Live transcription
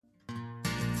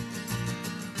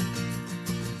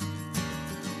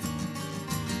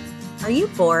Are you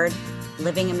bored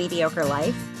living a mediocre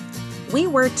life? We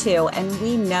were too, and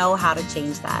we know how to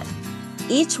change that.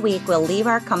 Each week, we'll leave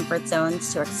our comfort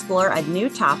zones to explore a new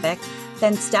topic,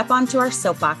 then step onto our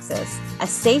soapboxes, a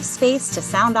safe space to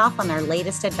sound off on our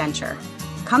latest adventure.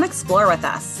 Come explore with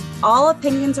us. All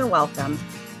opinions are welcome.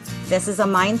 This is a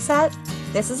mindset.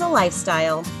 This is a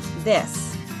lifestyle.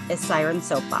 This is Siren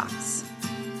Soapbox.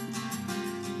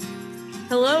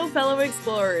 Hello, fellow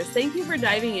explorers. Thank you for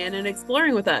diving in and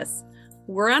exploring with us.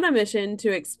 We're on a mission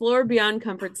to explore beyond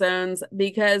comfort zones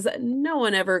because no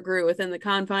one ever grew within the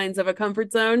confines of a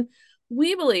comfort zone.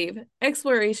 We believe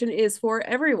exploration is for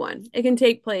everyone. It can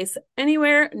take place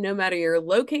anywhere, no matter your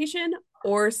location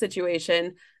or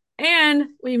situation.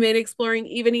 And we made exploring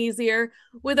even easier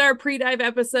with our pre-dive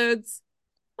episodes,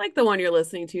 like the one you're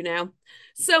listening to now.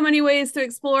 So many ways to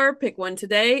explore. Pick one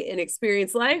today and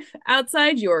experience life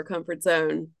outside your comfort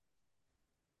zone.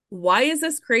 Why is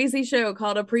this crazy show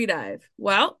called a pre-dive?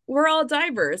 Well, we're all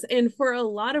divers, and for a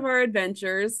lot of our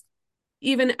adventures,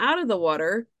 even out of the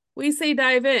water, we say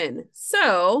dive in.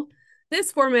 So this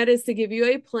format is to give you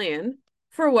a plan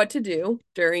for what to do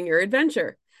during your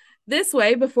adventure. This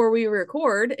way, before we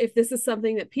record, if this is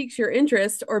something that piques your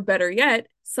interest, or better yet,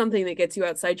 something that gets you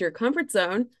outside your comfort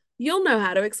zone, you'll know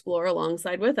how to explore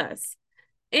alongside with us.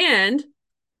 And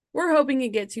we're hoping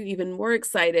it gets you even more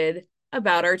excited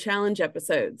about our challenge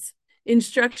episodes.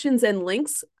 Instructions and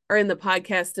links are in the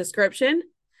podcast description.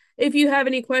 If you have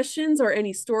any questions or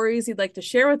any stories you'd like to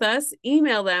share with us,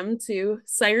 email them to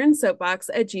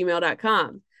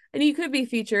sirensoapbox@gmail.com, and you could be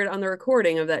featured on the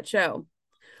recording of that show.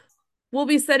 We'll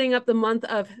be setting up the month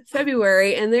of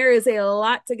February, and there is a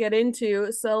lot to get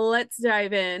into, so let's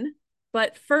dive in.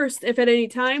 But first, if at any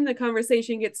time the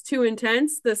conversation gets too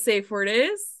intense, the safe word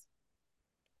is...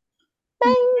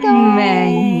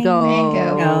 Mango.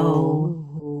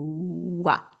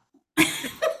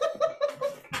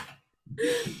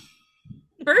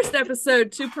 First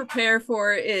episode to prepare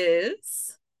for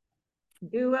is...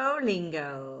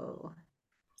 Duolingo.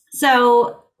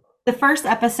 So the first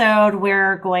episode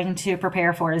we're going to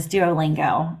prepare for is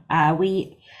Duolingo.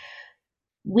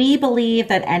 We believe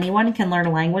that anyone can learn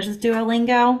a language with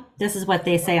Duolingo. This is what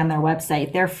they say on their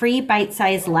website. Their free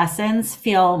bite-sized lessons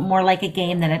feel more like a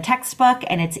game than a textbook,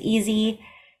 and it's easy,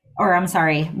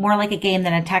 more like a game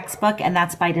than a textbook, and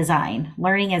that's by design.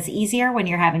 Learning is easier when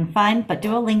you're having fun, but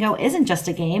Duolingo isn't just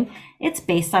a game. It's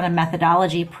based on a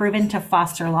methodology proven to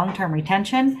foster long-term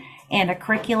retention and a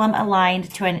curriculum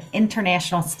aligned to an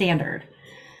international standard.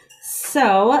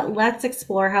 So let's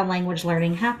explore how language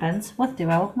learning happens with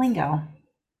Duolingo.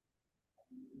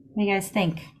 What do you guys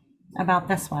think about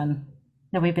this one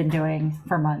that we've been doing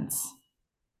for months?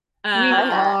 I'm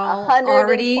at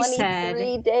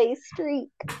 123-day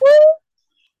streak.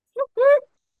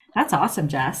 That's awesome,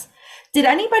 Jess. Did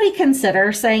anybody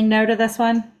consider saying no to this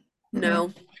one?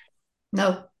 No.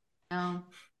 No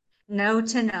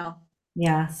to no.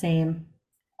 Yeah, same.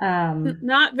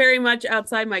 Not very much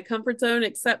outside my comfort zone,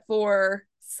 except for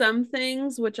some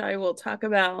things, which I will talk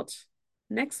about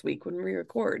next week when we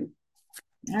record.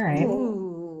 All right.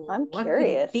 Ooh, I'm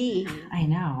curious. I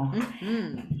know.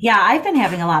 Mm-hmm. Yeah, I've been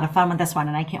having a lot of fun with this one,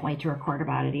 and I can't wait to record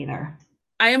about it either.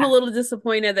 I am a little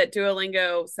disappointed that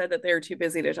Duolingo said that they were too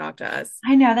busy to talk to us.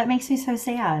 I know, that makes me so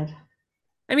sad.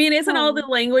 I mean, isn't all the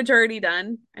language already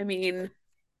done? I mean,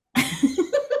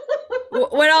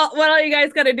 what all you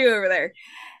guys got to do over there?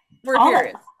 We're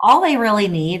curious. All they really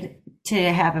need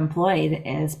to have employed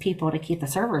is people to keep the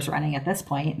servers running at this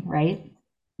point, right?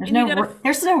 There's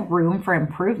no room for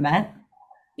improvement.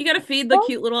 You got to feed the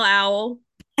cute little owl.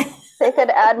 They could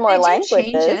add more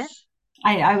languages.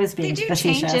 I was being They do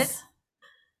facetious. change it.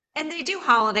 And they do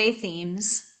holiday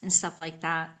themes and stuff like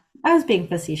that. I was being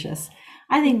facetious.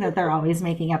 I think that they're always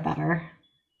making it better.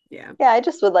 Yeah. Yeah, I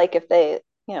just would like if they,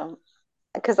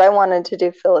 because I wanted to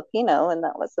do Filipino and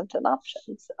that wasn't an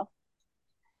option. So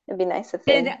it'd be nice if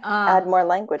they add more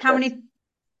languages.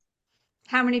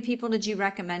 How many people did you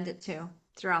recommend it to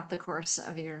throughout the course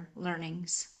of your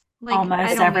learnings?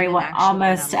 Almost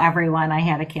everyone I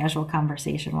had a casual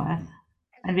conversation with.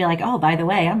 I'd be like, oh, by the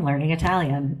way, I'm learning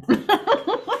Italian.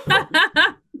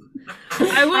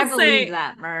 I believe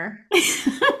that, Mer.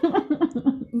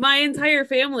 My entire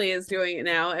family is doing it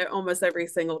now almost every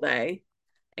single day.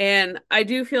 And I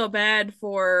do feel bad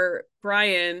for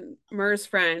Brian, Mer's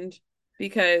friend,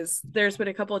 because there's been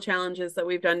a couple of challenges that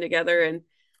we've done together, and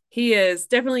he has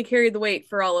definitely carried the weight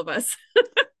for all of us.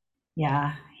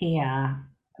 Yeah,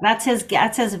 that's his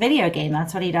video game.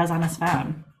 That's what he does on his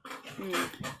phone.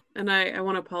 And I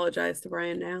want to apologize to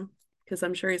Brian now, because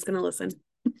I'm sure he's going to listen.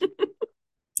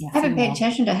 Yes, I haven't you paid will.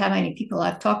 attention to how many people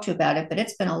I've talked to about it, but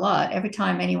it's been a lot. Every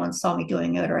time anyone saw me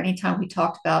doing it, or anytime we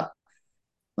talked about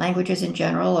languages in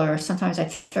general, or sometimes I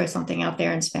throw something out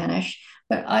there in Spanish.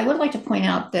 But I would like to point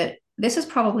out that this is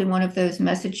probably one of those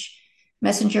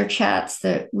messenger chats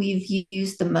that we've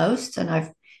used the most, and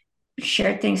I've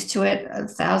shared things to it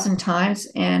 1,000 times.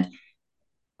 And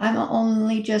I'm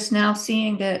only just now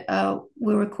seeing that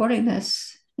we're recording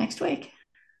this next week.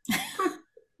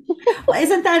 Well,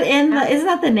 isn't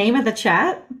that the name of the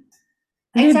chat?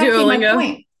 Exactly my Duolingo.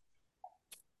 point.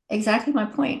 Exactly my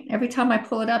point. Every time I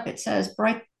pull it up, it says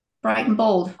bright and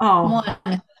bold. Oh.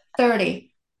 1,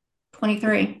 30,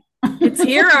 23. It's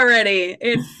here already.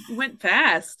 It went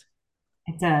fast.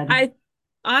 It did. I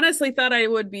honestly thought I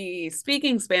would be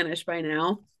speaking Spanish by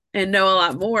now and know a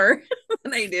lot more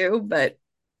than I do, but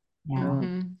Yeah.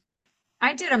 Mm-hmm.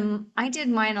 I did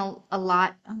mine a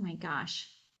lot. Oh my gosh.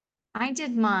 I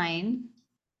did mine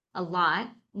a lot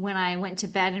when I went to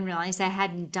bed and realized I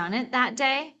hadn't done it that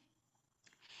day.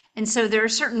 And so there are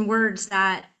certain words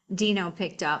that Dino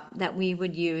picked up that we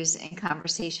would use in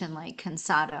conversation, like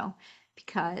cansado,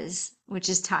 which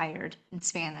is tired in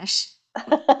Spanish, or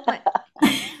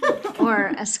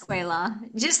escuela,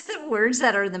 just the words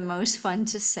that are the most fun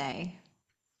to say.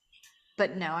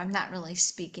 But no, I'm not really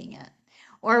speaking it.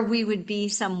 Or we would be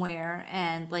somewhere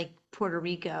and like Puerto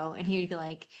Rico, and he would be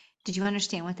like, "Did you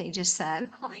understand what they just said?"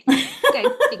 I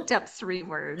picked up 3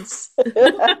 words.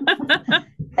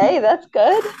 Hey, that's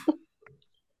good.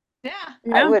 Yeah.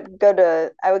 I would go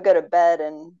to bed,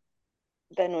 and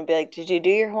Ben would be like, "Did you do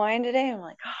your Hawaiian today?" I'm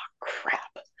like, "Oh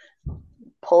crap!"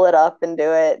 Pull it up and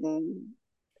do it, and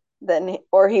then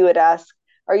or he would ask,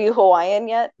 "Are you Hawaiian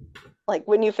yet? Like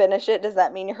when you finish it, does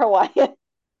that mean you're Hawaiian?"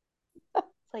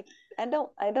 It's like I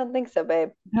don't think so, babe.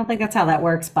 I don't think that's how that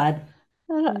works, bud.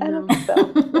 I don't think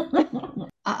so.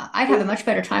 I'd have a much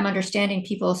better time understanding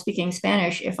people speaking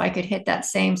Spanish if I could hit that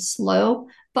same slow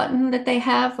button that they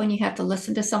have when you have to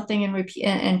listen to something and repeat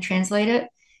and translate it.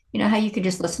 You know how you can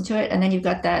just listen to it, and then you've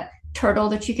got that turtle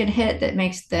that you can hit that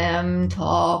makes them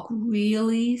talk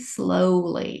really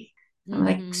slowly. I'm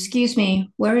like, excuse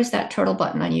me, where is that turtle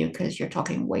button on you? Because you're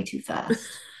talking way too fast.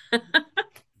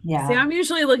 Yeah. See, I'm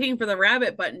usually looking for the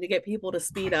rabbit button to get people to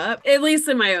speed up, at least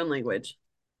in my own language.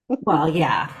 Well,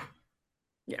 yeah.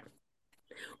 Yeah.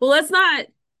 Well, let's not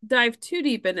dive too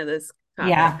deep into this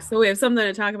topic. Yeah. So we have something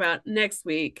to talk about next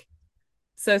week.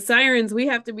 So Sirens, we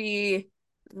have to be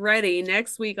ready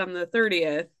next week on the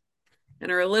 30th.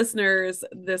 And our listeners,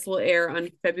 this will air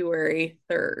on February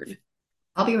 3rd.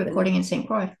 I'll be recording in St.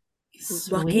 Croix.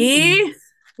 Lucky.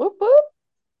 Whoop, whoop.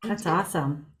 That's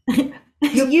awesome.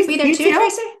 You'll be there too,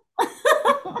 Tracy?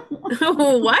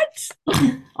 What?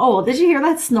 Oh, did you hear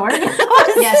that snort?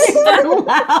 Yes. Super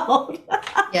loud.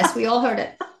 Yes, we all heard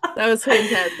it. That was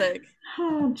fantastic.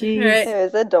 Oh, geez. Right. It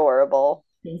was adorable.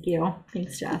 Thank you.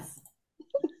 Thanks, Jess.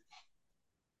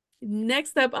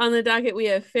 Next up on the docket, we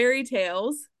have fairy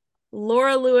tales.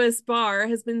 Laura Lewis Barr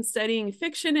has been studying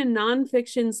fiction and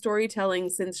nonfiction storytelling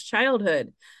since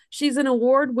childhood. She's an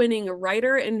award-winning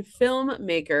writer and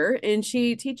filmmaker, and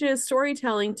she teaches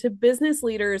storytelling to business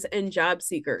leaders and job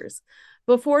seekers.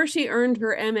 Before she earned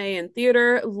her MA in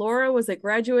theater, Laura was a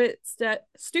graduate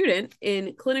student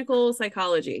in clinical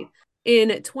psychology.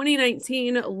 In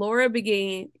 2019, Laura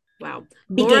began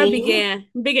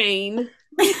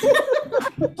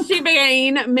she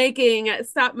began making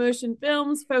stop motion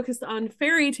films focused on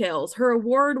fairy tales. Her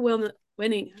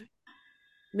award-winning,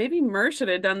 maybe Mer should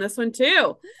have done this one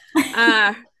too.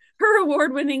 Her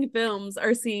award-winning films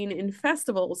are seen in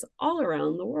festivals all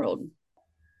around the world.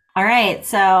 All right.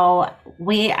 So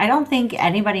I don't think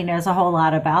anybody knows a whole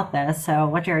lot about this. So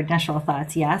what's your initial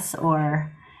thoughts? Yes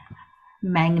or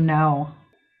no?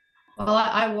 Well,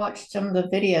 I watched some of the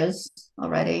videos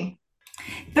already.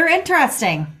 They're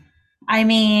interesting. I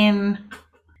mean,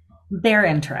 they're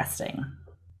interesting.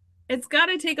 It's got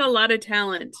to take a lot of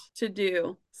talent to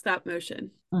do stop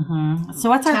motion. Mm-hmm. So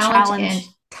what's our Talent challenge? and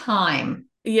time.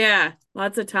 Yeah,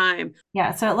 lots of time.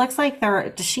 Yeah. So it looks like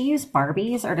does she use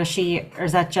Barbies or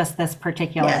is that just this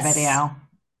particular Yes. video?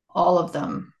 All of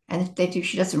them. And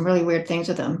she does some really weird things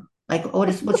with them. Like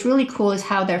what's really cool is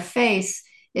how their face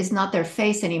is not their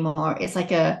face anymore. It's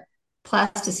like a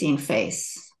plasticine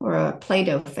face or a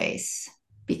Play-Doh face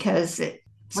because it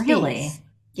speaks. Really?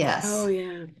 Yes. Oh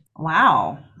yeah.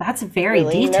 Wow. That's very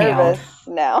Really detailed. nervous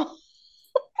now.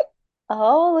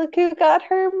 Oh, look who got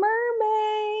her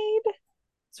mermaid.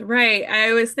 That's right.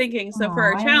 I was thinking, so for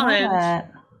our challenge,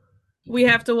 we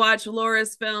have to watch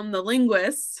Laura's film, The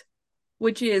Linguist,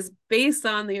 which is based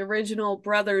on the original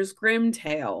Brothers Grimm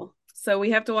tale. So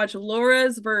we have to watch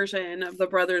Laura's version of the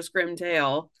Brothers Grimm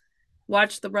tale,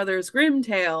 watch the Brothers Grimm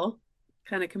tale,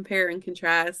 kind of compare and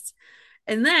contrast.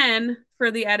 And then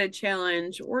for the added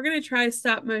challenge, we're going to try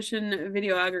stop motion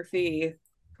videography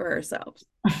for ourselves.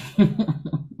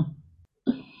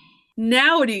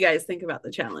 Now, what do you guys think about the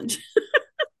challenge?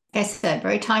 Like I said,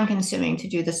 very time consuming to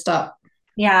do the stop.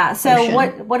 Yeah. So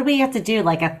Motion. what do we have to do?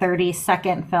 Like a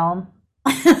 30-second film?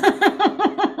 Let's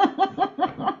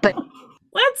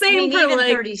I aim mean, for even like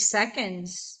 30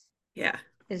 seconds yeah,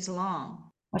 is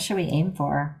long. What should we aim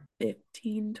for?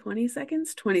 15, 20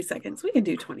 seconds. 20 seconds. We can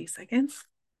do 20 seconds.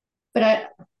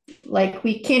 But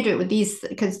we can't do it with these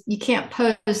because you can't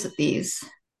pose with these.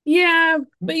 Yeah,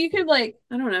 but you could like,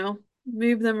 I don't know,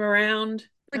 move them around.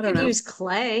 We I don't could know. use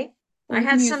clay. Or I we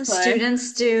had can use some clay.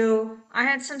 students do. I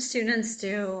had some students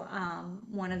do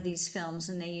one of these films,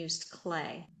 and they used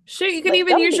clay. Shit, you can Like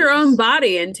even use your own Gumbies.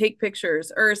 body and take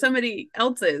pictures, or somebody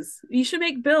else's. You should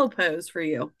make Bill pose for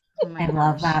you. Oh my I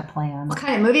love gosh. that plan. What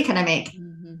kind of movie can I make?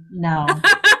 Mhm. No.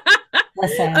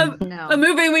 Listen. a No.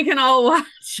 movie we can all watch.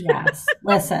 Yes.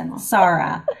 Listen,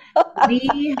 Sarah,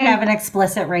 we have an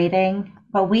explicit rating,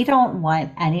 but we don't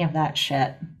want any of that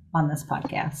shit on this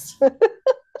podcast.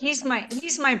 He's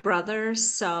my brother,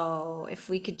 so if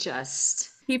we could just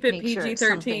Keep it make sure it's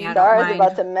something PG-13. I don't Dara's mind.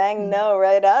 about to mang no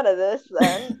right out of this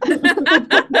then.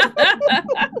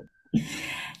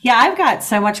 Yeah, I've got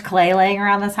so much clay laying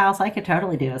around this house. I could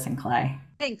totally do this in clay.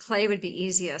 I think clay would be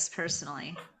easiest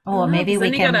personally. Oh, well, maybe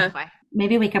we then you can. gotta-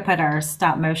 Maybe we could put our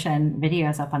stop motion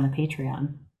videos up on the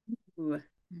Patreon, Ooh.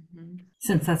 Mhm.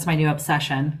 since that's my new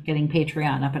obsession, getting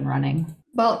Patreon up and running.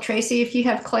 Well, Tracy, if you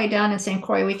have clay down in St.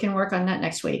 Croix, we can work on that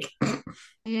next week.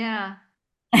 Yeah.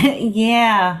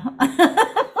 Yeah.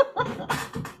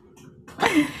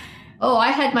 Oh,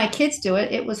 I had my kids do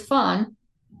it. It was fun.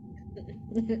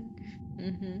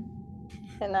 Mhm.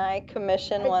 Can I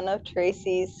commission one of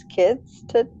Tracy's kids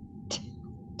to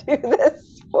do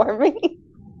this for me?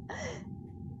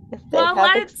 If they Well,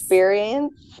 have let's-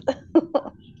 experience.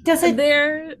 Does it?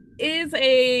 There is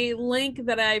a link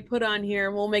that I put on here.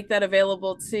 We'll make that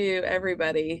available to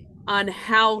everybody on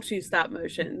how to stop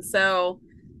motion. So,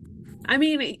 I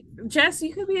mean, Jess,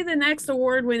 you could be the next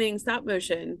award-winning stop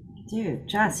motion Dude,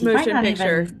 Jess, you might motion not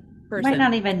picture even. You person. might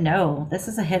not even know. This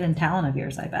is a hidden talent of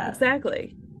yours, I bet.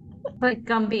 Exactly. Like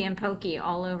Gumby and Pokey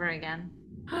all over again.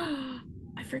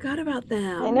 I forgot about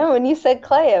them. I know when you said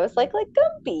clay, I was like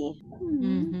Gumby.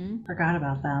 Mm-hmm. Forgot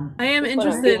about them. I am It would be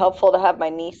interested. helpful to have my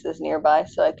nieces nearby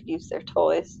so I could use their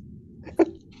toys.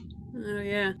 Oh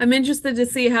yeah. I'm interested to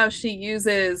see how she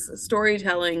uses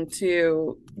storytelling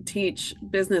to teach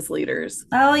business leaders.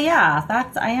 Oh yeah,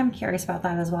 I am curious about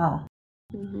that as well.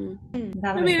 Mhm. That'll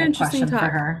That'd be be a an good interesting question for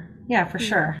talk. her. Yeah, for Mhm.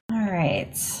 sure. All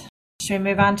right. Should we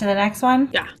move on to the next one?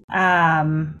 Yeah.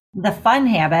 The fun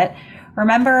habit.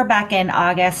 Remember back in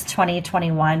August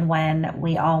 2021 when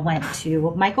we all went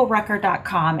to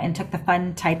michaelrucker.com and took the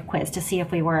fun type quiz to see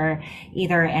if we were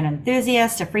either an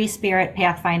enthusiast, a free spirit,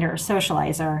 pathfinder, or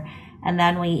socializer. And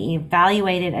then we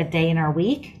evaluated a day in our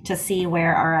week to see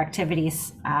where our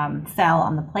activities fell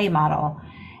on the play model.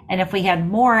 And if we had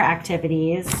more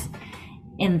activities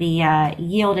in the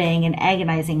yielding and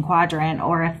agonizing quadrant,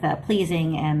 or if the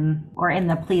pleasing and in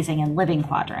the pleasing and living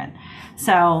quadrant.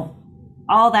 So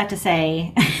all that to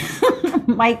say,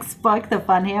 Mike's book, The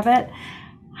Fun Habit,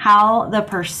 How the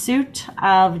Pursuit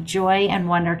of Joy and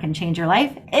Wonder Can Change Your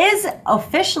Life, is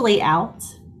officially out.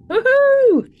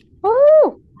 Woohoo!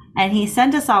 Woo! And he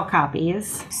sent us all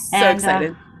copies. So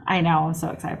excited. I know, I'm so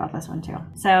excited about this one too.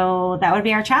 So that would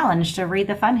be our challenge, to read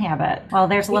The Fun Habit. Well,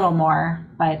 there's a little more,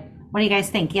 but what do you guys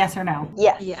think? Yes or no?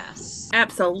 Yes. Yes.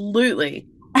 Absolutely.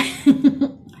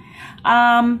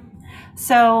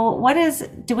 So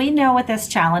do we know what this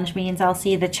challenge means,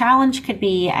 Elsie? The challenge could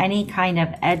be any kind of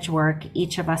edge work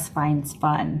each of us finds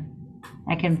fun.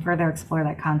 I can further explore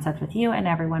that concept with you and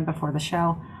everyone before the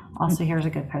show. Also, here's a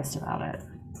good post about it.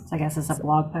 So I guess it's a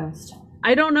blog post.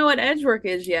 I don't know what edge work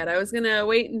is yet. I was gonna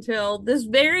wait until this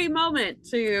very moment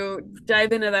to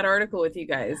dive into that article with you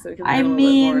guys. So we can learn I a little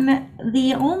bit more. mean,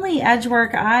 the only edge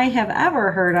work I have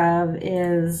ever heard of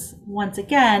is, once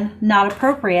again, not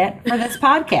appropriate for this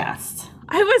podcast.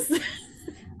 I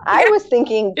was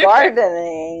thinking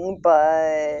gardening,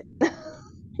 but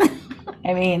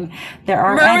I mean, there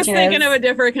are Mer was edges. thinking of a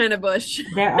different kind of bush.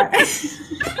 There are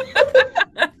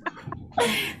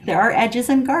there are edges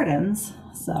in gardens.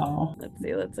 So Let's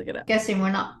see. Let's look it up. Guessing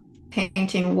we're not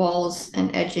painting walls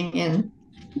and edging in.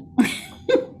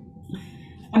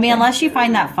 I mean, unless you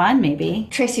find that fun, maybe.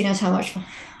 Tracy knows how much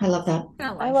I love that.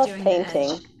 I love doing the edge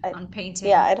painting. on painting.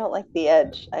 Yeah, I don't like the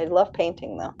edge. I love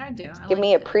painting though. I do. I Give like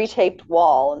me a the edge. pre-taped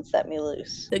wall and set me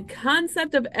loose. The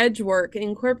concept of edge work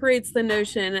incorporates the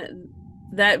notion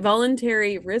that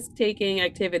voluntary risk-taking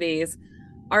activities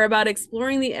are about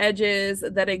exploring the edges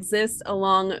that exist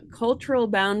along cultural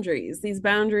boundaries. These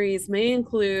boundaries may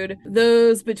include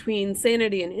those between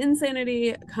sanity and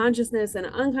insanity, consciousness and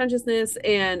unconsciousness,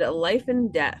 and life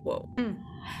and death. Whoa.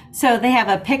 So they have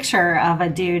a picture of a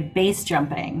dude base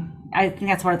jumping. I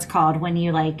think that's what it's called when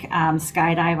you like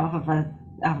skydive off of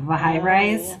a high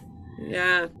rise.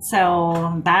 Yeah.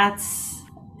 So that's,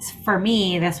 for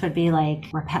me, this would be like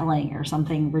rappelling or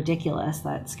something ridiculous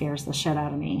that scares the shit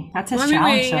out of me. That's his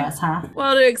challenge to us, huh?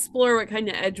 Well, to explore what kind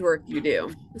of edge work you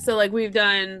do. So like we've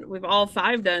all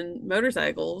 5 done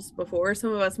motorcycles before,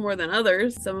 some of us more than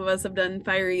others. Some of us have done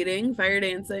fire eating, fire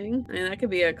dancing, and that could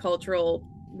be a cultural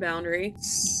boundary.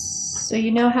 So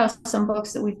you know how some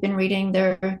books that we've been reading,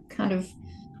 they're kind of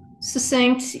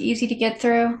succinct, easy to get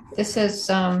through. This is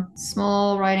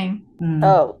small writing.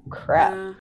 Oh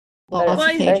crap. Lots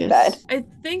of pages. I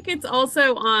think it's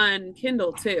also on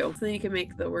Kindle too, so you can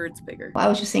make the words bigger. Well, I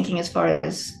was just thinking as far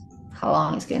as how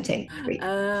long it's going to take to read.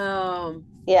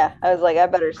 Yeah, I was like, I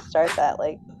better start that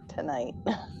like tonight.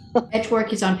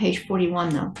 Edgework is on page 41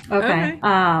 though. Okay.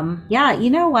 Yeah, you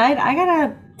know what? I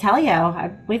gotta tell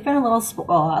you, we've been a little,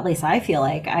 well, at least I feel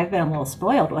like I've been a little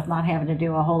spoiled with not having to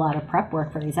do a whole lot of prep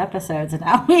work for these episodes, and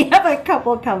now we have a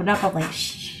couple coming up. I'm like,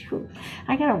 shoot,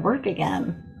 I gotta work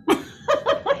again.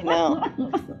 I know.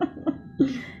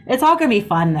 It's all gonna be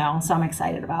fun though, so I'm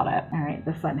excited about it. All right,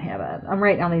 the fun habit. I'm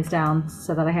writing all these down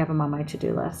so that I have them on my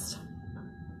to-do list.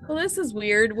 Well, this is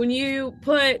weird. When you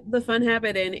put the fun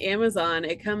habit in Amazon,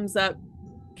 it comes up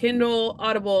Kindle,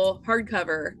 Audible,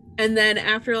 hardcover, and then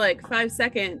after like 5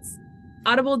 seconds,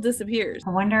 Audible disappears. I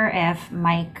wonder if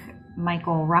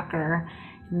Michael Rucker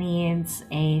needs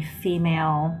a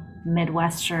female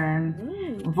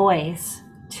Midwestern voice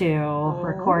to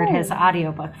record his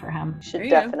audiobook for him. Should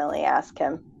definitely ask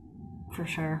him. For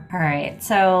sure. All right.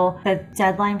 So the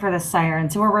deadline for the Siren.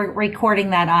 So we're recording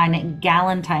that on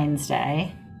Galentine's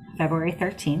Day, February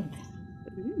 13th.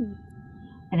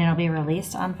 And it'll be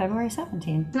released on February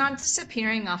 17th. It's not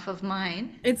disappearing off of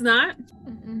mine. It's not?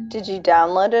 Did you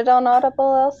download it on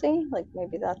Audible, Elsie? Like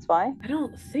maybe that's why? I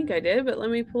don't think I did, but let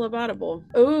me pull up Audible.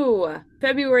 Oh,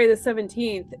 February the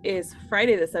 17th is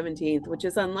Friday the 17th, which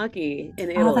is unlucky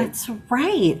in Italy. Oh, that's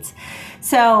right.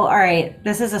 So, all right,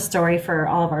 this is a story for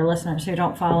all of our listeners who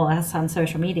don't follow us on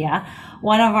social media.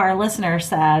 One of our listeners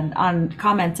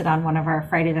commented on one of our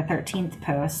Friday the 13th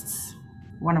posts,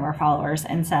 one of our followers,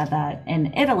 and said that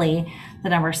in Italy, the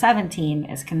number 17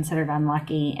 is considered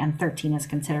unlucky and 13 is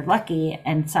considered lucky.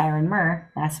 And Siren Mur,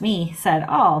 that's me, said,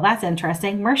 oh, that's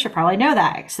interesting. Mur should probably know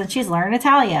that since she's learned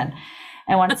Italian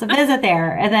and wants to visit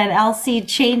there. And then Elsie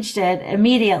changed it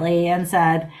immediately and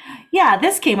said, yeah,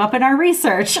 this came up in our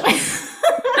research.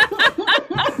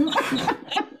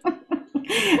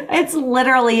 It's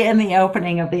literally in the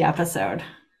opening of the episode.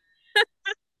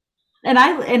 And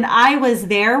I was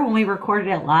there when we recorded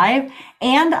it live,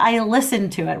 and I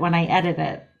listened to it when I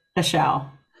edited the show,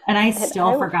 and I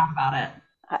still forgot about it.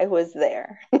 I was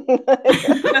there.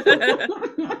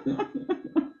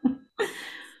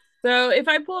 So if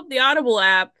I pull up the Audible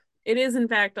app, it is in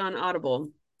fact on Audible.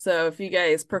 So if you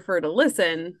guys prefer to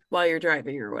listen while you're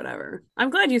driving or whatever. I'm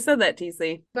glad you said that,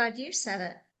 TC. Glad you said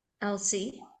it,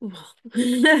 Elsie.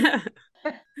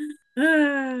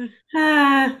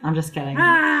 I'm just kidding.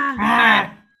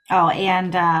 Oh,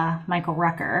 and Michael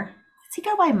Rucker. Does he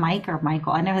go by Mike or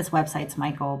Michael? I know his website's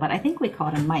Michael, but I think we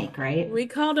called him Mike, right? We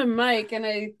called him Mike, and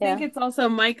I think it's also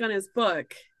Mike on his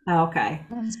book. Oh, okay.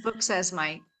 His book says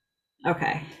Mike.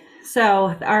 Okay.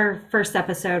 So our first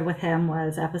episode with him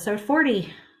was episode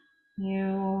 40.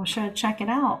 You should check it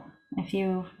out if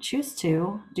you choose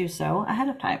to do so ahead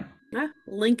of time.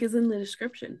 Link is in the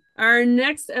description. Our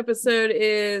next episode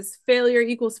is Failure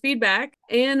Equals Feedback.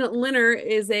 Ann Linner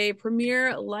is a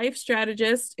premier life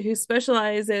strategist who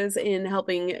specializes in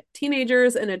helping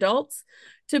teenagers and adults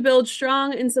to build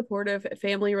strong and supportive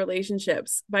family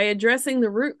relationships. By addressing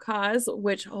the root cause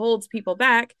which holds people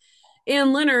back,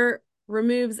 Ann Linner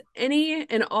removes any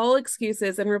and all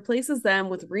excuses and replaces them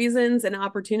with reasons and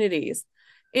opportunities.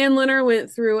 Ann Linner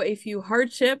went through a few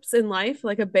hardships in life,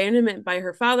 like abandonment by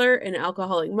her father, an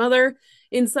alcoholic mother,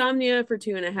 insomnia for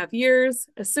 2.5 years,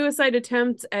 a suicide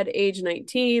attempt at age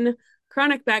 19,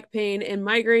 chronic back pain, and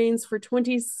migraines for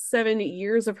 27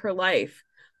 years of her life,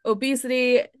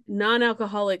 obesity,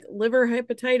 non-alcoholic liver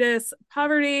hepatitis,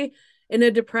 poverty, and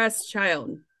a depressed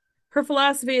child. Her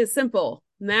philosophy is simple: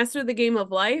 master the game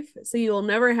of life so you'll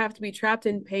never have to be trapped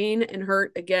in pain and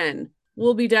hurt again.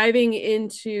 We'll be diving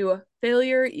into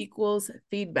Failure Equals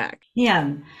Feedback.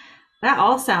 Yeah, that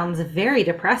all sounds very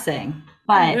depressing,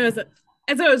 but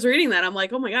as I was reading that, I'm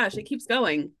like, oh my gosh, it keeps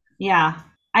going. Yeah.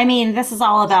 I mean, this is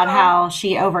all about So- how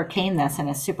she overcame this and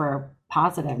is super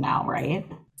positive now, right?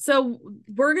 So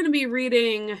we're going to be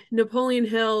reading Napoleon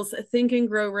Hill's Think and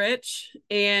Grow Rich.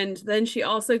 And then she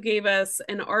also gave us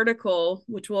an article,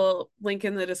 which we'll link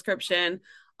in the description,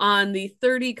 on the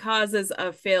 30 causes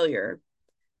of failure.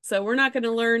 So we're not going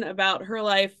to learn about her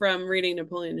life from reading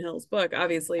Napoleon Hill's book,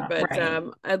 obviously, but Right.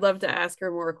 I'd love to ask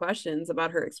her more questions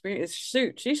about her experience.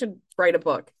 Shoot, she should write a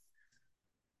book.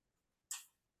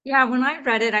 Yeah, when I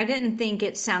read it, I didn't think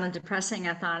it sounded depressing.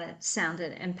 I thought it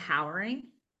sounded empowering.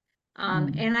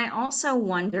 And I also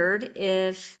wondered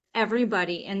if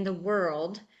everybody in the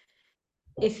world,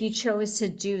 if you chose to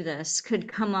do this,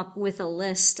 could come up with a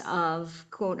list of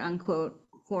quote unquote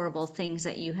horrible things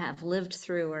that you have lived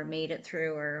through or made it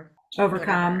through or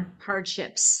Overcome. whatever.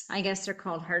 Hardships. I guess they're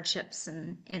called hardships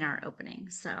in our opening.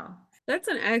 So That's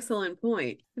an excellent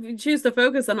point. If you choose to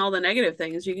focus on all the negative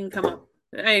things, you can come up,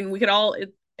 and we could all,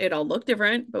 it all look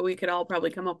different, but we could all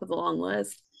probably come up with a long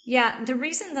list. yeah, the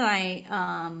reason that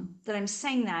I'm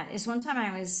saying that is one time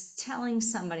I was telling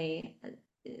somebody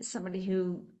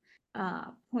who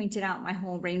pointed out my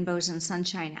whole rainbows and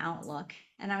sunshine outlook,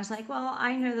 and I was like, well,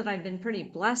 I know that I've been pretty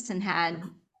blessed and had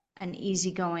an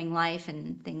easygoing life,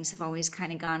 and things have always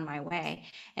kind of gone my way.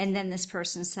 And then this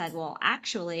person said, well,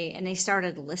 actually, and they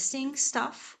started listing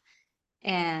stuff,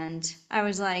 and I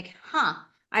was like, huh.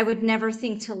 I would never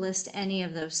think to list any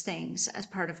of those things as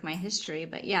part of my history,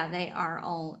 but yeah, they are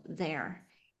all there.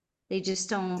 They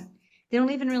don't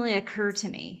even really occur to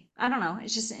me. I don't know.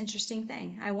 It's just an interesting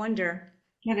thing. I wonder.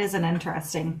 It is an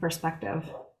interesting perspective.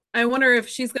 I wonder if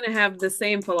she's going to have the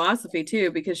same philosophy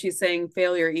too, because she's saying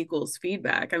failure equals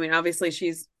feedback. I mean, obviously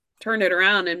she's turned it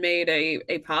around and made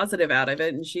a positive out of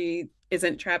it, and she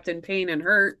isn't trapped in pain and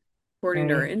hurt, according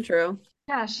to her Right. intro.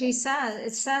 Yeah,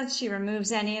 it says she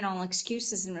removes any and all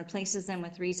excuses and replaces them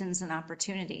with reasons and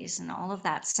opportunities. And all of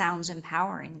that sounds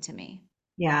empowering to me.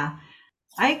 Yeah.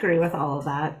 I agree with all of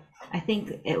that. I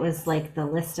think it was like the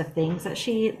list of things that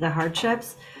the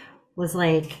hardships was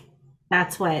like,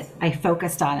 that's what I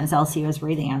focused on as Elsie was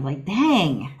reading. I was like,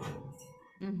 dang,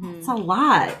 Mhm. it's a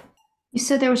lot. You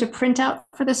said there was a printout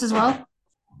for this as well?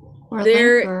 Or a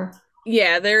There- link or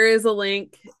Yeah, there is a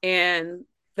link, and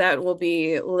that will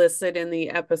be listed in the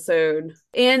episode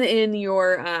and in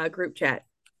your group chat.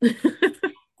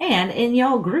 And in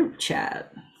your group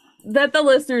chat. That the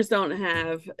listeners don't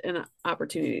have an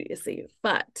opportunity to see,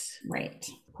 but Right.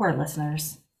 Poor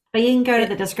listeners. But you can go to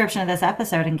the description of this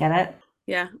episode and get it.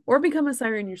 yeah, or become a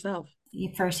siren yourself.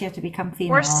 First, you have to become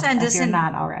female Or send if us you're an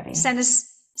not already. send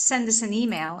us an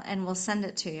email and we'll send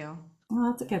it to you.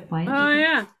 Well, that's a good point. Oh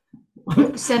yeah,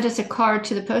 send us a card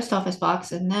to the post office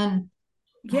box and then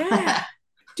yeah.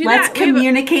 Do Let's that. We have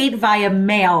communicate via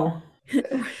mail.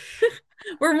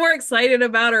 we're more excited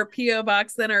about our PO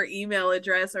box than our email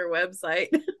address or website.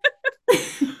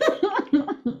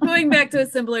 Going back to a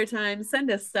simpler time, send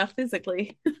us stuff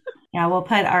physically. Yeah, we'll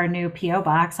put our new P.O.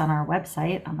 box on our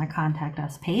website on the contact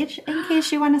us page in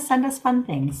case you want to send us fun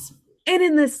things. And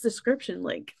in this description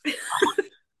link. It's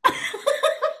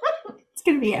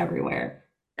going to be everywhere.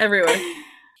 Everywhere.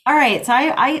 All right, so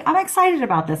I'm excited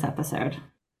about this episode.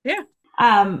 Yeah.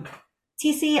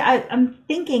 TC, I'm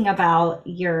thinking about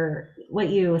what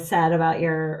you said about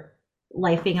your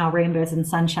life being all rainbows and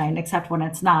sunshine, except when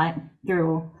it's not,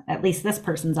 through at least this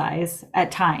person's eyes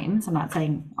at times. I'm not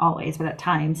saying always, but at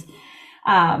times.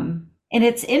 And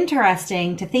it's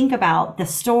interesting to think about the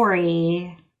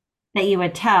story that you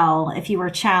would tell if you were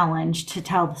challenged to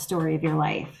tell the story of your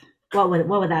life. What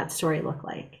would that story look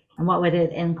like? And what would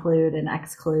it include and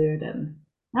exclude? And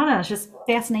I don't know, it's just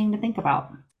fascinating to think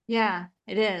about. Yeah,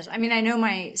 it is. I mean, I know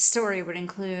my story would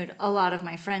include a lot of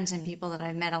my friends and people that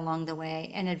I've met along the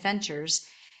way and adventures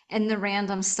and the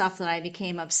random stuff that I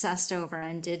became obsessed over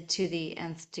and did to the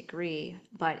nth degree.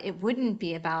 But it wouldn't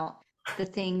be about the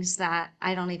things that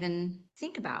I don't even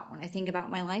think about when I think about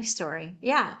my life story.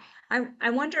 Yeah, I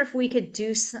wonder if we could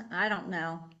do I don't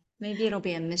know. Maybe it'll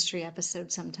be a mystery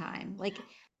episode sometime. Like,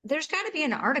 there's got to be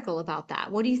an article about that.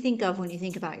 What do you think of when you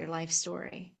think about your life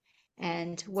story?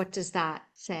 And what does that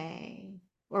say?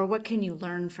 Or what can you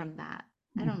learn from that?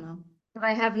 I don't know. But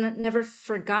I have never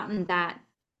forgotten that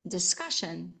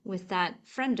discussion with that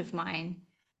friend of mine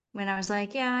when I was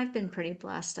like, yeah, I've been pretty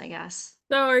blessed, I guess.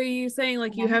 So are you saying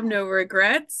like you have no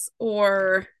regrets,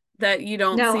 or that you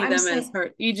don't No, see I'm them as saying-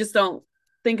 hurt? You just don't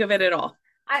think of it at all?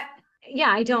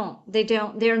 I don't.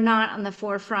 They're not on the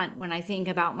forefront when I think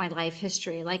about my life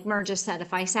history. Like Mer just said,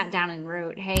 if I sat down and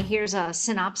wrote, hey, here's a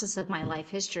synopsis of my life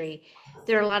history,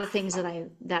 there are a lot of things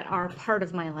that are part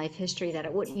of my life history that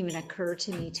it wouldn't even occur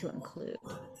to me to include.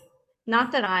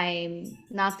 not that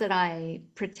I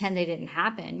pretend they didn't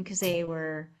happen, because they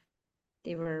were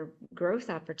growth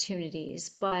opportunities,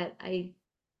 but I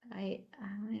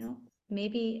don't,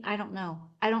 maybe, I don't know.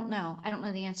 I don't know. I don't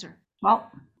know the answer. Well,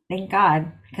 thank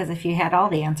God, because if you had all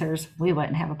the answers, we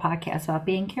wouldn't have a podcast about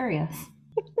being curious.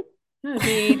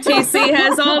 The TC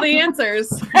has all the answers.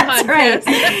 That's podcast.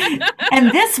 right.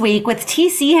 And this week with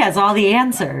TC has all the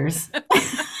answers.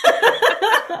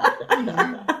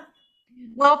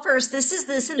 Well, first, this is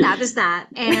this and that is that.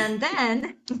 And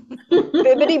then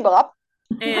Bibbity bop.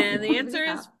 And the answer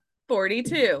is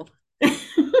 42.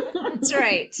 that's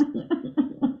right.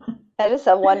 I just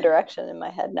have One Direction in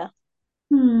my head now.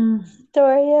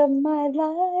 Story of my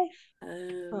life.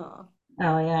 Oh.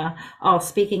 Oh yeah. Oh,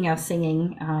 speaking of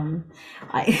singing,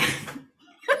 I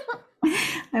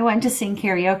I went to sing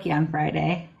karaoke on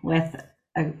Friday with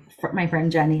my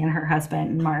friend Jenny and her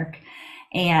husband Mark,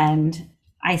 and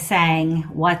I sang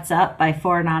 "What's Up" by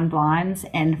Four Non Blondes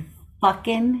and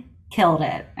fucking killed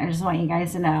it. I just want you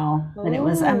guys to know that it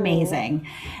was amazing.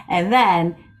 And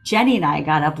then Jenny and I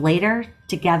got up later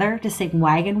together to sing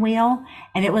Wagon Wheel,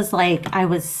 and it was like I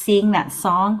was singing that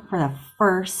song for the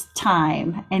first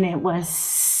time, and it was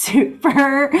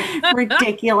super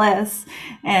ridiculous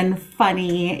and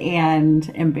funny and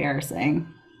embarrassing.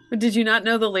 But did you not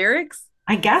know the lyrics?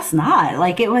 I guess not.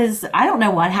 Like it was, I don't know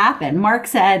what happened. Mark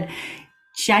said,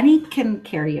 Jenny can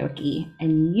karaoke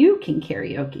and you can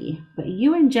karaoke, but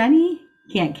you and Jenny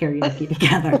can't karaoke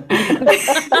together.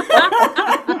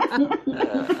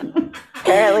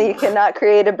 Apparently, you cannot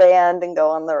create a band and go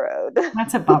on the road.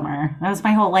 That's a bummer. That was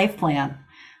my whole life plan.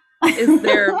 Is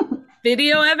there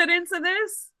video evidence of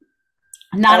this?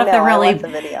 Not I of the know, I really, want the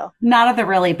video. not of the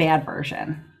really bad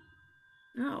version.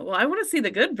 Oh, well, I want to see the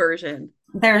good version.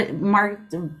 There, Mark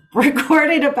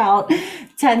recorded about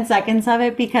 10 seconds of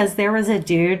it because there was a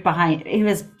dude behind, he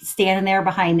was standing there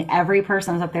behind every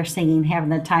person that was up there singing, having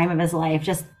the time of his life,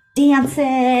 just dancing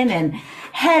and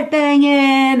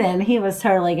headbanging, and he was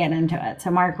totally getting into it. So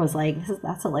Mark was like,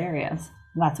 that's hilarious.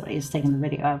 That's what he's taking the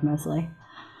video of mostly.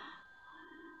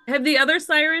 Have the other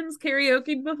sirens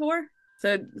karaoke'd before?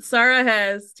 So Sarah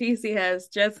has, TC has,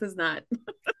 Jess has not.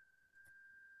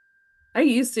 I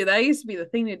used to. That used to be the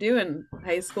thing to do in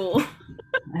high school.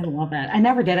 I love it. I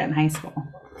never did it in high school.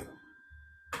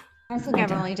 I think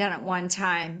I've only done it one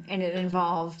time, and it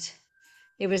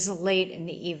was late in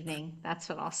the evening. That's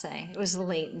what I'll say. It was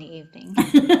late in the evening.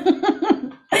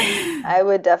 I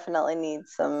would definitely need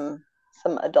some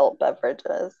adult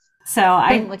beverages. So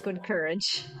Some liquid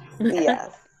courage.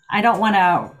 Yes. I don't want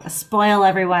to spoil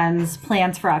everyone's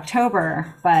plans for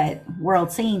October, but World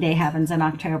Singing Day happens in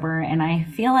October, and I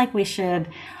feel like we should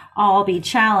all be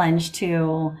challenged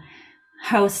to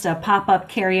host a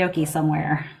pop-up karaoke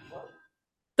somewhere.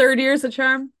 Third year's a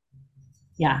charm.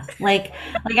 Yeah, like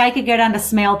I could go down to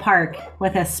Smale Park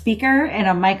with a speaker and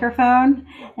a microphone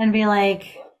and be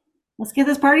like, let's get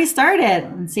this party started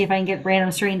and see if I can get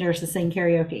random strangers to sing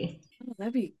karaoke. Oh,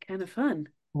 that'd be kind of fun.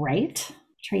 Right?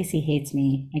 Tracy hates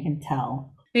me. I can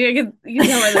tell. Yeah, you can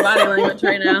tell by the body language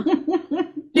right now.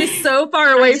 She's so far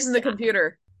away from the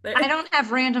computer. I don't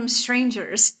have random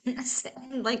strangers.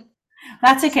 Like,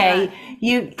 that's okay.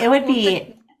 It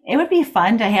would be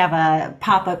fun to have a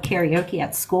pop-up karaoke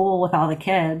at school with all the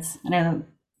kids. And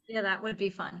yeah, that would be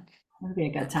fun. it would be a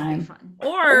good That would be time. fun.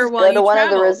 Or Let's while go you to one of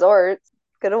the travel. resorts.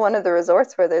 Go to one of the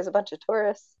resorts where there's a bunch of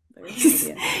tourists. There's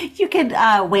an idea. You could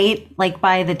wait like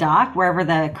by the dock wherever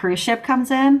the cruise ship comes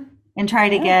in and try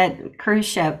to get cruise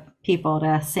ship people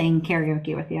to sing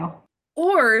karaoke with you.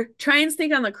 Or try and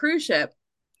sneak on the cruise ship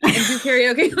and do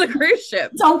karaoke on the cruise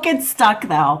ship. Don't get stuck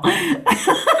though.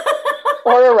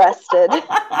 Or arrested.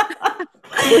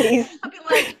 Please. I'll be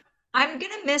like, I'm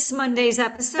gonna miss Monday's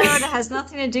episode. It has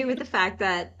nothing to do with the fact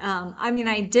that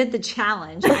I did the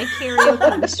challenge. I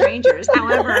karaoke with strangers.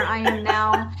 However, I am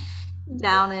now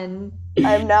down in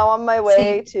I'm now on my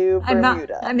way to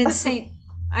Bermuda. I'm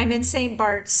in St.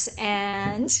 Bart's,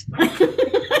 and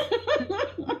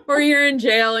Or you're in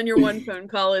jail and your one phone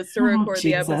call is to Oh, record the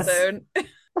Jesus. episode.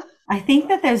 I think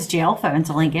that those jail phones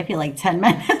only give you like 10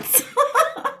 minutes.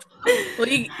 Well,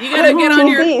 you gotta get on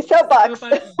your TC, soapbox.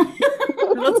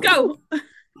 Let's go.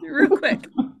 Real quick.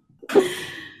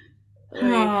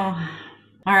 Oh.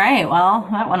 All right. Well,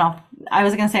 that went off. I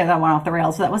was going to say that went off the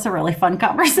rails, but that was a really fun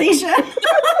conversation.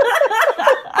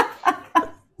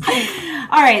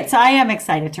 All right. So I am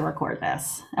excited to record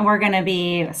this.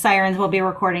 And Sirens will be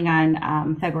recording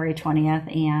on February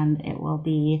 20th, and it will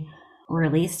be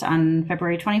released on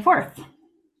February 24th.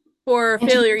 For And to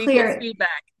be failure clear- equals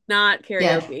feedback, not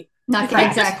karaoke. Not Correct.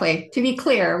 exactly. To be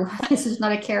clear, this is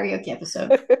not a karaoke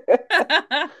episode.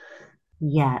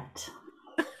 Yet.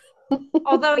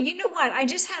 Although, you know what? I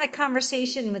just had a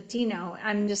conversation with Dino.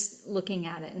 I'm just looking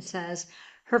at it and says,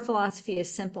 her philosophy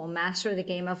is simple, master the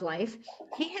game of life.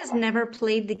 He has never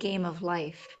played the game of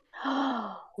life.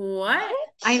 What?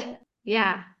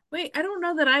 Yeah. Wait, I don't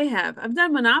know that I have. I've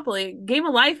done Monopoly. Game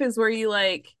of Life is where you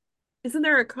like, isn't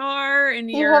there a car and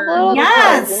You have you're little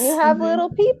Yes! cars and you have Mhm. little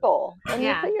people. And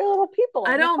Yeah. you put your little people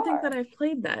in I the don't think car. that I've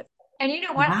played that. And you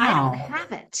know what? I Wow. don't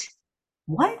have it.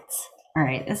 What? All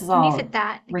right, this is Can you all fit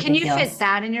that? Can you ridiculous. fit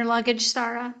that in your luggage,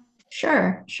 Sarah?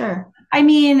 Sure, sure. I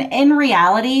mean, in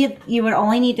reality, you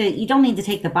don't need to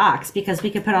take the box because we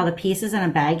could put all the pieces in a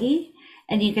baggie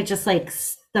and you could just like,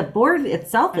 the board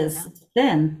itself is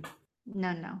thin.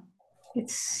 No.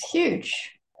 It's huge.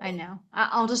 I know.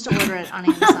 I'll just order it on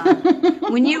Amazon.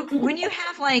 When you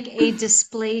have like a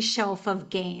display shelf of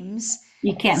games,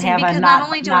 You can't See, have a because not, not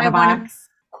only do not I a wanna- box.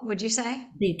 what'd you say?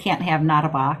 You can't have not a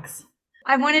box.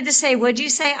 I wanted to say, what'd you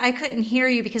say? I couldn't hear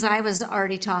you because I was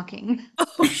already talking.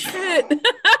 Oh shit.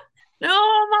 No,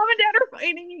 mom and dad are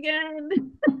fighting again.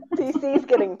 TC's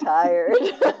getting tired.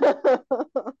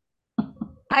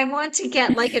 I want to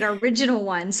get like an original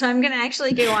one, so I'm going to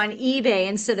actually go on eBay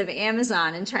instead of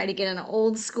Amazon and try to get an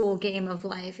old school game of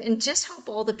life and just hope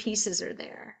all the pieces are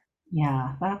there.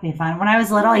 Yeah, that'd be fun. When I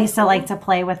was little, I used to like to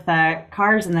play with the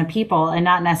cars and the people and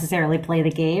not necessarily play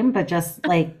the game, but just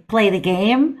like play the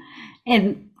game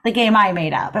in the game I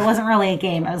made up. It wasn't really a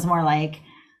game. It was more like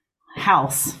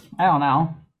house. I don't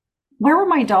know. Where were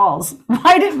my dolls?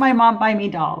 Why didn't my mom buy me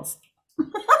dolls?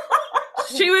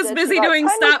 She was She busy got doing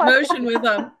tiny stop parts. motion with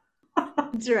them.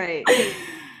 That's right.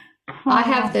 I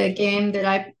have the game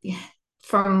that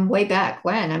from way back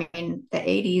when, I mean, the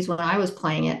 80s when I was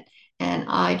playing it. And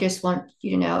I just want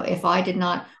you to know if I did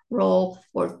not roll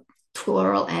or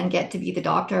twirl and get to be the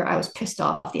doctor, I was pissed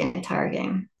off the entire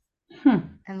game.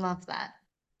 I love that.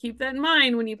 Keep that in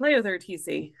mind when you play with her,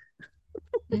 TC.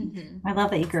 Mhm. I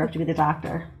love that you grew up to be the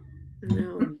doctor.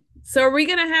 No. So are we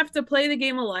gonna have to play the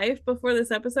game of life before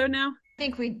this episode now? I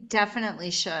think we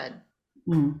definitely should.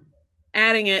 Mm.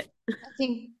 Adding it. I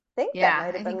think I think Yeah, that might I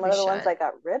have think been we one of the ones should. I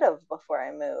got rid of before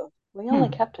I moved. We only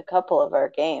Hmm. kept a couple of our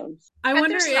games. I but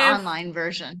wonder there's if an online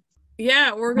version.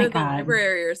 yeah, we're Oh my going to the God.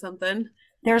 library or something.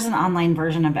 There's an online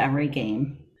version of every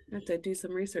game. I have to do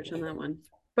some research on that one.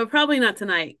 But probably not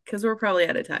tonight, because we're probably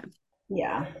out of time.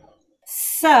 Yeah.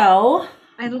 So,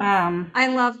 I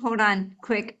love, hold on,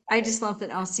 quick. I just love that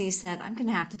LC said, I'm going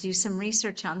to have to do some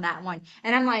research on that one.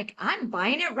 And I'm like, I'm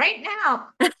buying it right now.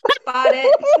 Bought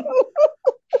it.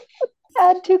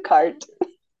 Add to cart.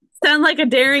 Sound like a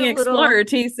daring It's a little- explorer,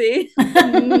 TC.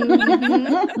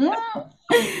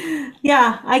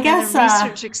 yeah, I guess.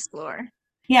 Research explore.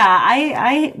 Yeah,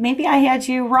 I maybe I had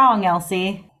you wrong,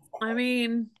 Elsie. I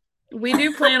mean, we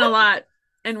do plan a lot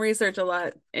and research a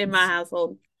lot in my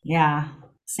household. Yeah,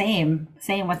 same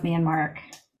with me and Mark.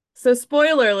 So,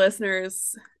 spoiler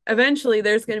listeners, eventually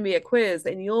there's going to be a quiz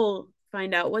and you'll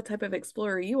find out what type of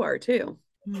explorer you are too.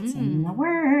 It's in the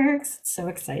works. It's so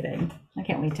exciting. I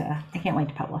can't wait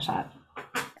to publish that.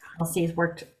 Elsie's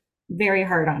worked very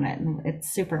hard on it, and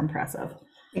it's super impressive.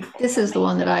 This is the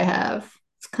one that I have.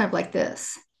 It's kind of like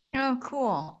this. Oh,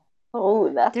 cool. Oh,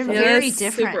 They're Yeah, very that's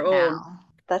different super old. now.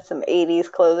 that's some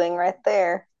 80s clothing right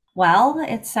there. Well,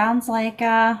 it sounds like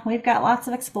we've got lots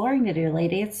of exploring to do,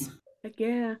 ladies. Heck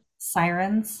yeah.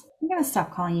 Sirens. I'm gonna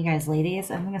stop calling you guys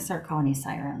ladies. I'm gonna start calling you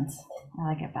sirens. I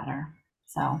like it better.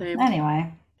 So Same.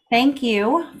 anyway, thank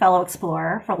you, fellow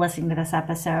explorer, for listening to this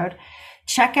episode.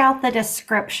 Check out the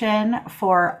description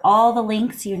for all the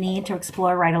links you need to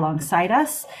explore right alongside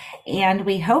us. And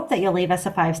we hope that you'll leave us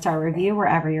a 5-star review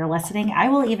wherever you're listening. I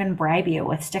will even bribe you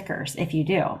with stickers if you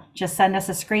do. Just send us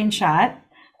a screenshot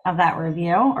of that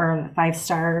review or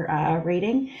 5-star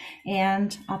rating,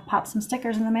 and I'll pop some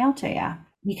stickers in the mail to you.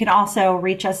 You can also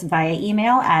reach us via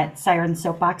email at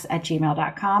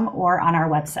sirensoapbox@gmail.com or on our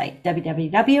website,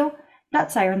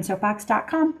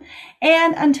 www.sirensoapbox.com.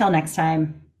 And until next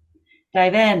time,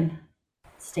 dive in,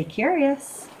 stay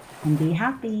curious, and be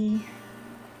happy.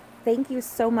 Thank you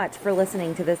so much for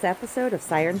listening to this episode of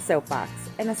Siren Soapbox,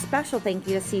 and a special thank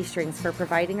you to C Strings for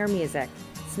providing our music.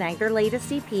 Snag their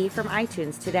latest EP from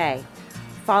iTunes today.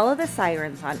 Follow the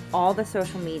Sirens on all the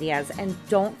social medias, and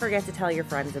don't forget to tell your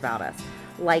friends about us.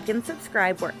 Like and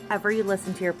subscribe wherever you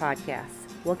listen to your podcasts.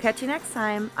 We'll catch you next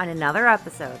time on another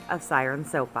episode of Siren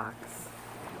Soapbox.